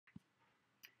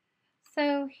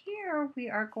So here we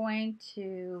are going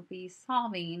to be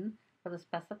solving for the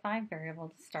specified variable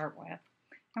to start with.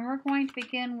 And we're going to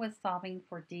begin with solving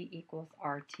for d equals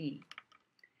RT.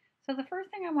 So the first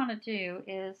thing I want to do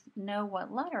is know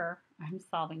what letter I'm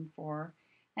solving for.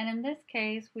 And in this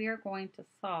case, we are going to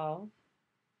solve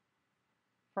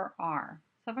for R.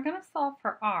 So if we're going to solve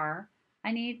for R,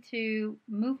 I need to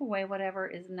move away whatever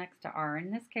is next to R.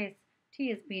 In this case, t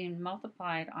is being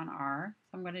multiplied on R,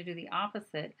 so I'm going to do the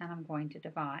opposite and I'm going to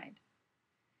divide.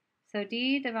 So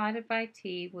d divided by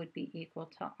t would be equal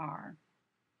to R.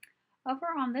 Over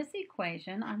on this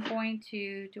equation, I'm going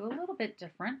to do a little bit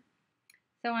different.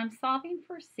 So I'm solving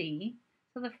for c.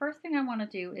 So the first thing I want to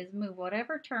do is move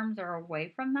whatever terms are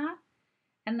away from that,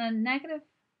 and the negative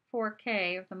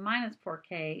 4k or the minus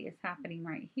 4k is happening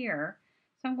right here.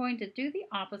 So I'm going to do the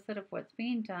opposite of what's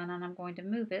being done, and I'm going to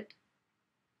move it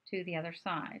to the other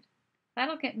side.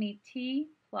 That'll get me t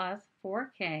plus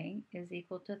 4k is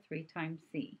equal to 3 times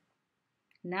c.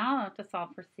 Now to solve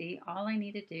for c, all I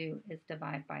need to do is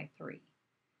divide by 3.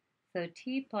 So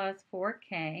t plus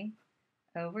 4k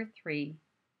over 3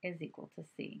 is equal to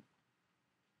c.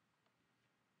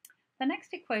 The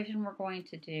next equation we're going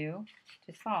to do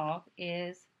to solve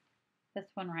is this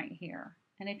one right here.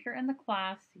 And if you're in the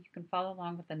class, you can follow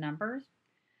along with the numbers.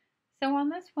 So on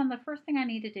this one, the first thing I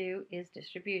need to do is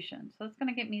distribution. So it's going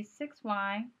to get me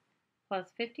 6y plus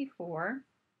 54,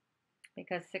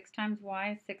 because 6 times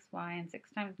y is 6y and 6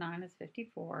 times 9 is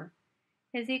 54,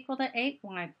 is equal to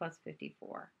 8y plus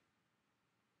 54.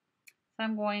 So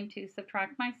I'm going to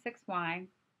subtract my 6y.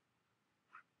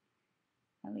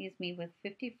 That leaves me with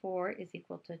 54 is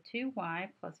equal to 2y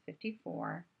plus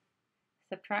 54.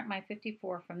 Subtract my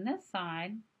 54 from this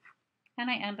side, and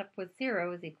I end up with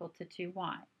 0 is equal to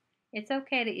 2y. It's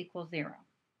okay to equal 0.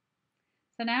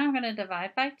 So now I'm going to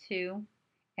divide by 2,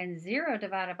 and 0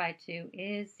 divided by 2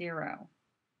 is 0.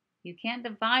 You can't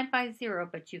divide by 0,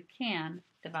 but you can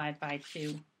divide by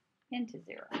 2 into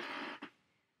 0.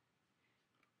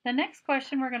 The next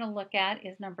question we're going to look at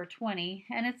is number 20,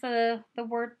 and it's the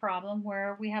word problem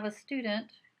where we have a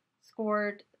student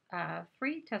scored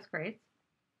 3 test grades,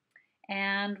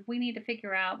 and we need to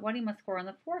figure out what he must score on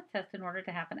the 4th test in order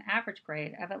to have an average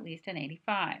grade of at least an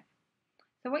 85.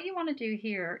 So what you want to do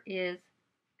here is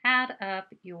add up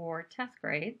your test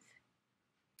grades,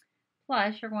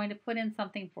 plus you're going to put in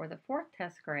something for the 4th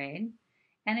test grade,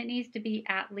 and it needs to be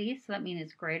at least, so that means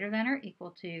it's greater than or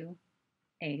equal to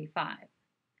 85.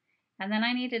 And then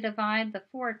I need to divide the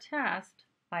 4 test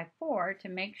by 4 to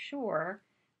make sure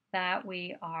that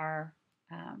we are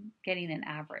getting an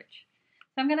average.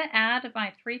 So I'm going to add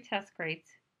my 3 test grades,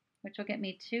 which will get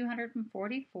me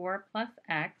 244 plus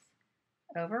x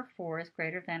over 4 is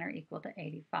greater than or equal to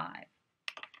 85.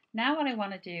 Now what I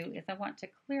want to do is I want to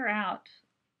clear out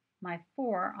my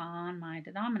 4 on my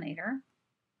denominator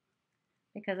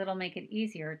because it'll make it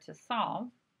easier to solve.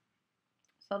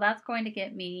 So that's going to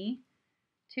get me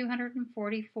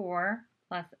 244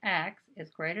 plus x is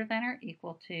greater than or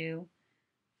equal to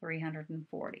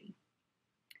 340.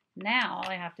 Now all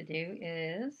I have to do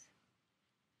is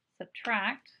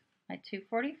subtract my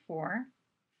 244,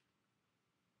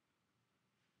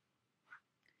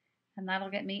 and that'll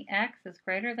get me x is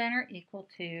greater than or equal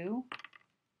to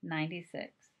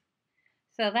 96.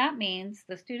 So that means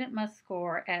the student must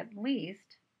score at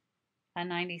least a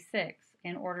 96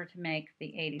 in order to make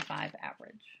the 85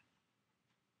 average.